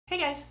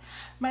guys,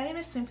 my name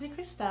is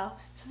SimplyKrystelle.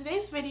 So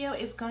today's video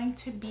is going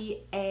to be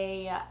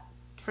a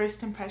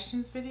first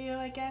impressions video,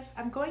 I guess.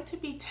 I'm going to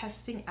be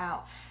testing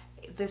out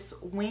this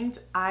winged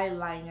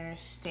eyeliner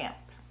stamp.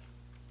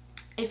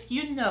 If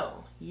you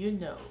know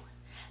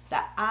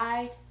that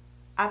I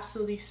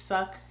absolutely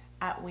suck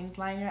at winged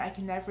liner. I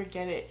can never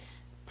get it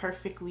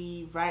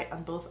perfectly right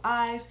on both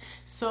eyes.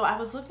 So I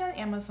was looking on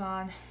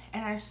Amazon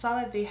and I saw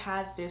that they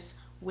had this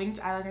winged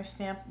eyeliner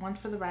stamp, one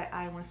for the right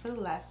eye, one for the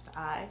left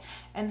eye,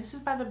 and this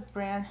is by the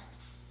brand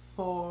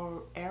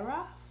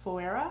Phoera,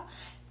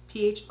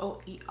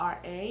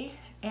 P-H-O-E-R-A,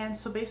 and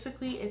so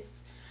basically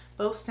it's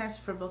both stamps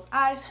for both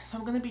eyes. So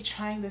I'm going to be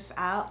trying this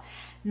out.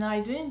 Now I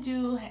didn't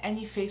do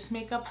any face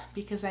makeup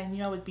because I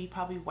knew I would be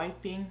probably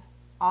wiping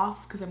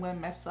off because I'm going to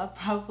mess up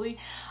probably,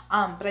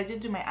 but I did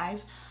do my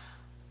eyes.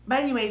 But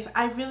anyways,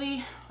 I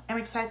really am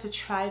excited to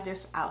try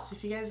this out. So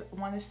if you guys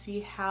want to see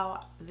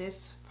how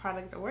this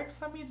product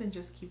works on me, then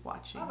just keep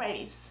watching.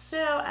 Alrighty, so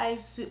I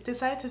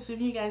decided to zoom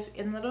you guys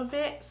in a little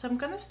bit. So I'm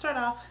gonna start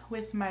off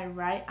with my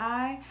right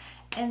eye,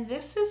 and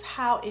this is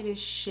how it is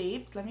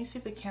shaped. Let me see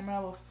if the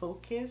camera will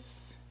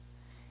focus.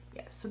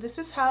 Yeah, so this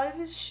is how it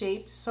is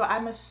shaped. So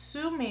I'm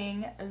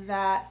assuming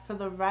that for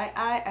the right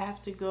eye I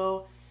have to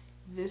go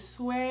this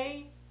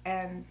way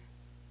and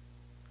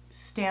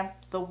stamp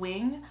the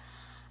wing.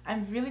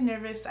 I'm really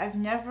nervous. I've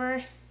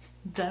never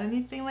done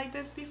anything like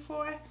this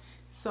before.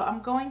 So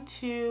I'm going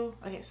to,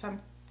 okay, so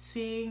I'm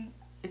seeing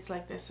it's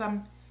like this. So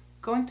I'm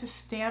going to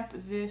stamp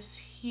this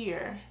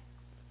here.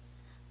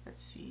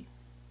 Let's see.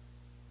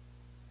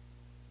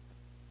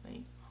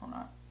 Wait, hold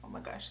on. Oh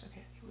my gosh,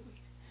 okay, wait.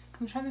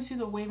 I'm trying to see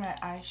the way my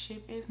eye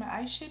shape is. My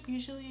eye shape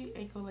usually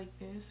I go like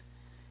this.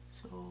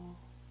 So,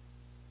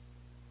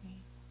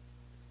 wait.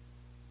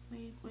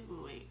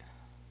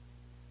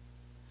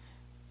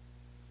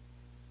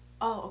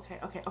 Oh,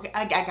 okay,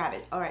 I got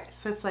it. All right,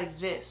 so it's like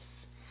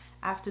this.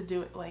 I have to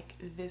do it like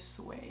this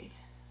way.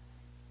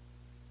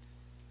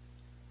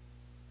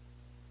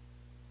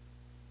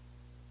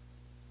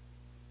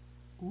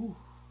 Ooh,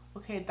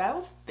 okay, that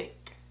was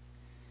thick.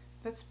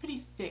 That's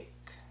pretty thick.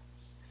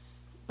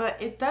 But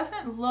it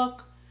doesn't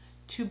look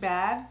too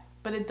bad,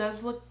 but it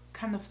does look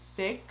kind of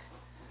thick.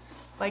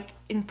 Like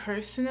in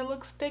person it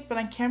looks thick, but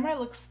on camera it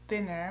looks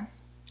thinner.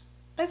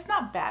 But it's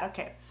not bad,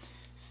 okay.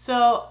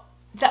 So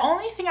the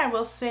only thing I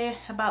will say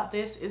about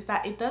this is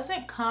that it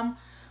doesn't come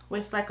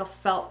with like a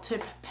felt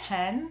tip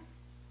pen.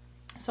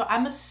 So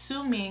I'm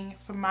assuming,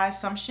 from my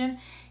assumption,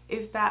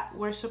 is that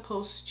we're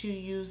supposed to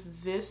use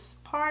this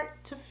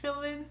part to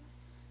fill in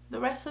the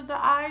rest of the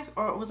eyes,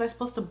 or was I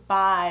supposed to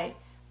buy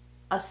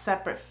a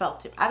separate felt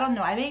tip? I don't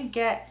know. I didn't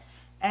get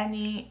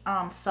any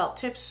felt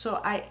tips,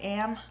 so I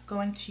am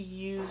going to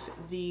use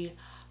the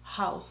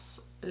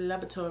House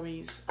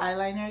Laboratories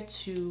eyeliner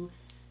to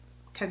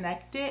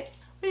connect it.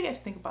 What do you guys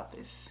think about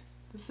this?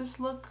 Does this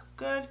look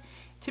good?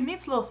 To me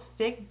it's a little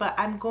thick, but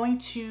I'm going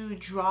to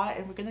draw it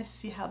and we're gonna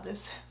see how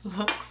this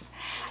looks.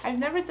 I've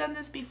never done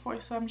this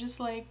before, so I'm just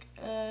like,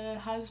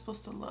 how is it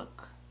supposed to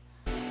look?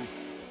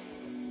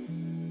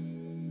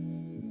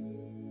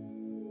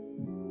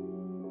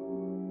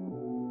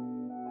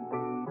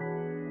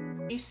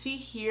 You see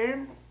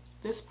here,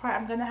 this part,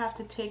 I'm gonna have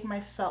to take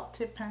my felt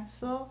tip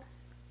pencil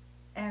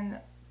and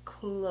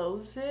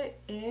close it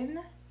in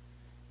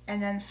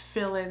and then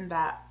fill in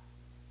that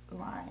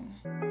line.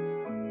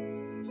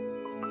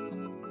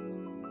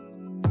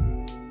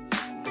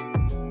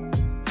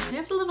 It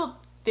is a little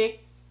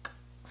thick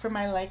for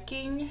my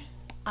liking,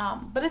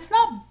 but it's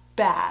not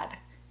bad.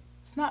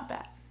 It's not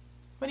bad.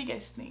 What do you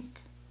guys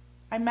think?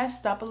 I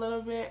messed up a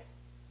little bit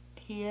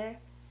here.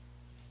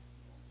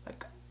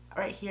 Like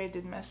right here I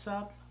did mess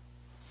up.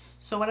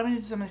 So what I'm gonna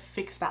do is I'm gonna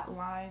fix that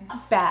line.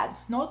 Not bad.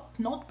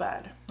 Not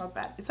bad. Not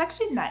bad. It's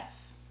actually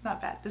nice. It's not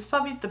bad. This is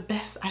probably the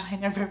best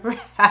eyeliner I've ever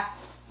had.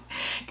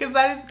 Because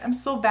I'm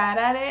so bad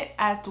at it,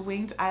 at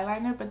winged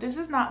eyeliner, but this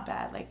is not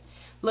bad. Like,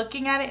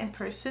 looking at it in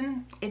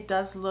person, it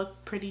does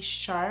look pretty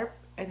sharp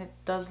and it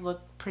does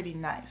look pretty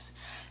nice.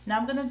 Now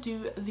I'm gonna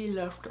do the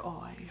left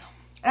eye.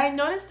 And I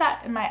noticed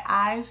that in my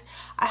eyes,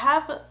 I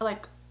have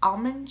like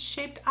almond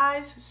shaped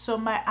eyes, so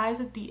my eyes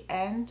at the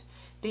end,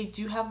 they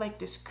do have like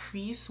this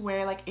crease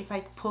where like if I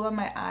pull on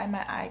my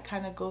eye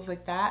kind of goes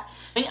like that.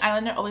 Winged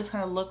eyeliner always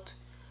kind of looked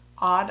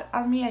odd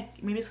on me.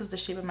 Maybe it's because the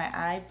shape of my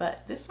eye,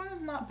 but this one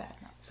is not bad.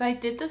 So I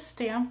did the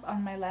stamp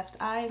on my left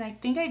eye, and I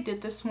think I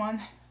did this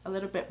one a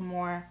little bit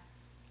more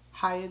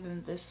higher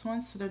than this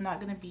one, so they're not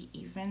going to be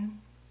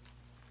even,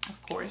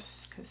 of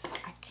course, because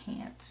I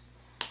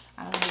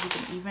don't really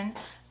get even.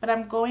 But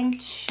I'm going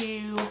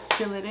to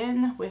fill it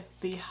in with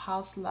the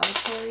House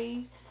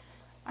Laboratory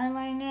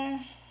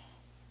eyeliner.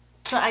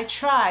 So I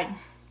tried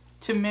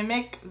to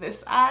mimic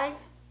this eye,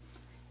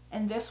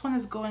 and this one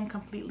is going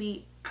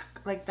completely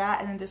like that,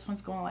 and then this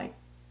one's going like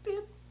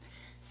beep.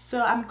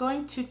 So I'm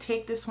going to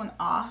take this one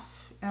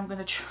off and I'm going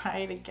to try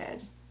it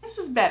again. This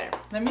is better.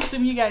 Let me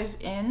zoom you guys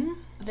in.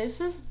 This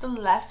is the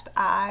left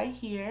eye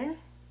here.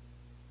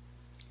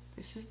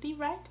 This is the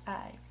right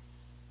eye.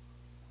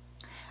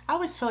 I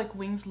always feel like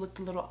wings looked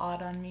a little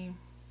odd on me.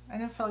 I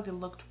never felt like it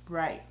looked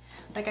bright.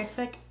 Like I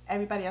feel like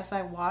everybody else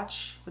I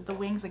watch with the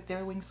wings, like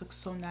their wings look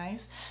so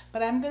nice.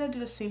 But I'm gonna do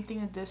the same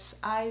thing to this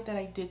eye that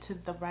I did to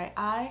the right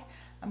eye.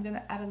 I'm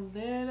gonna add a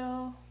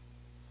little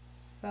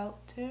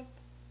felt tip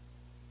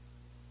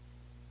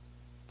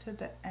to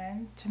the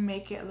end to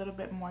make it a little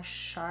bit more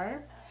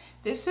sharp.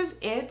 This is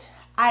it.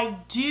 I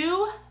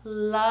do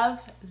love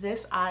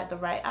this eye, the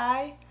right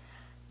eye.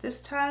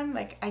 This time,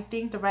 like, I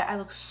think the right eye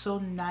looks so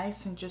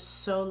nice and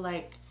just so,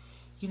 like,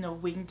 you know,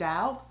 winged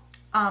out.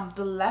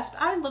 The left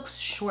eye looks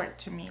short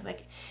to me.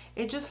 Like,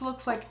 it just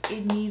looks like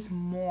it needs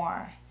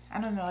more. I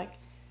don't know, like,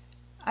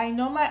 I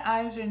know my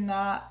eyes are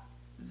not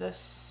the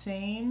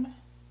same.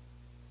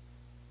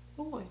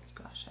 Oh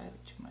gosh, I have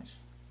too much.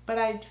 But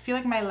I feel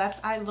like my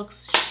left eye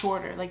looks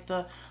shorter. Like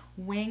the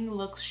wing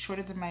looks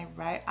shorter than my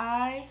right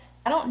eye.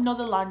 I don't know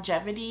the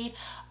longevity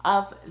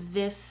of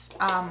this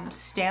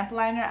stamp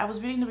liner. I was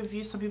reading the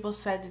reviews. Some people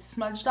said it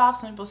smudged off.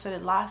 Some people said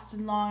it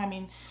lasted long. I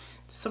mean,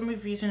 some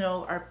reviews, you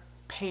know, are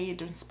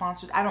paid and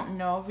sponsored. I don't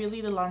know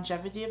really the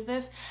longevity of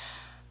this.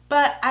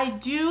 But I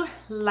do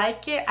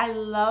like it. I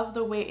love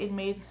the way it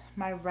made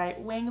my right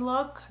wing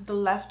look. The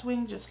left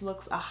wing just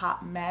looks a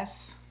hot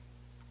mess.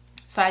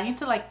 So I need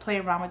to like play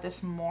around with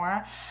this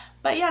more.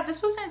 But yeah,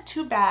 this wasn't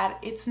too bad.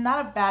 It's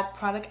not a bad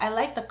product. I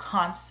like the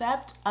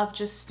concept of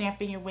just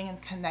stamping your wing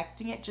and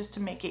connecting it just to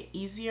make it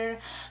easier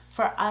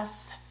for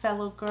us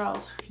fellow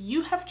girls. If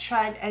you have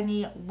tried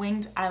any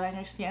winged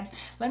eyeliner stamps,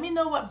 let me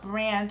know what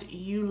brand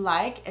you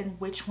like and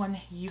which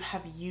one you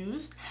have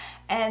used.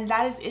 And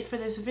that is it for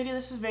this video.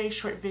 This is a very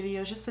short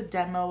video, just a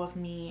demo of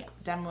me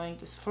demoing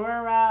this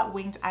Sephora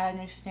winged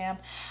eyeliner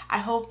stamp. I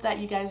hope that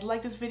you guys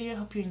like this video. I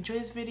hope you enjoy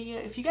this video.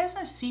 If you guys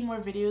want to see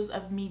more videos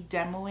of me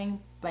demoing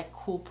like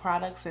cool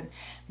products and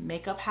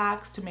makeup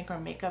hacks to make our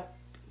makeup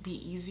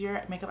be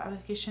easier, makeup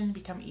application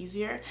become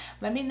easier,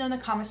 let me know in the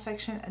comment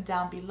section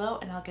down below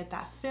and I'll get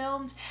that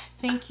filmed.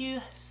 Thank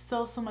you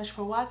so much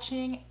for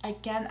watching.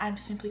 Again, I'm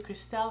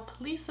SimplyKrystelle.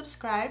 Please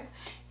subscribe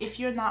if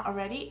you're not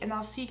already, and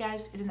I'll see you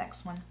guys in the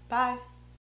next one. Bye.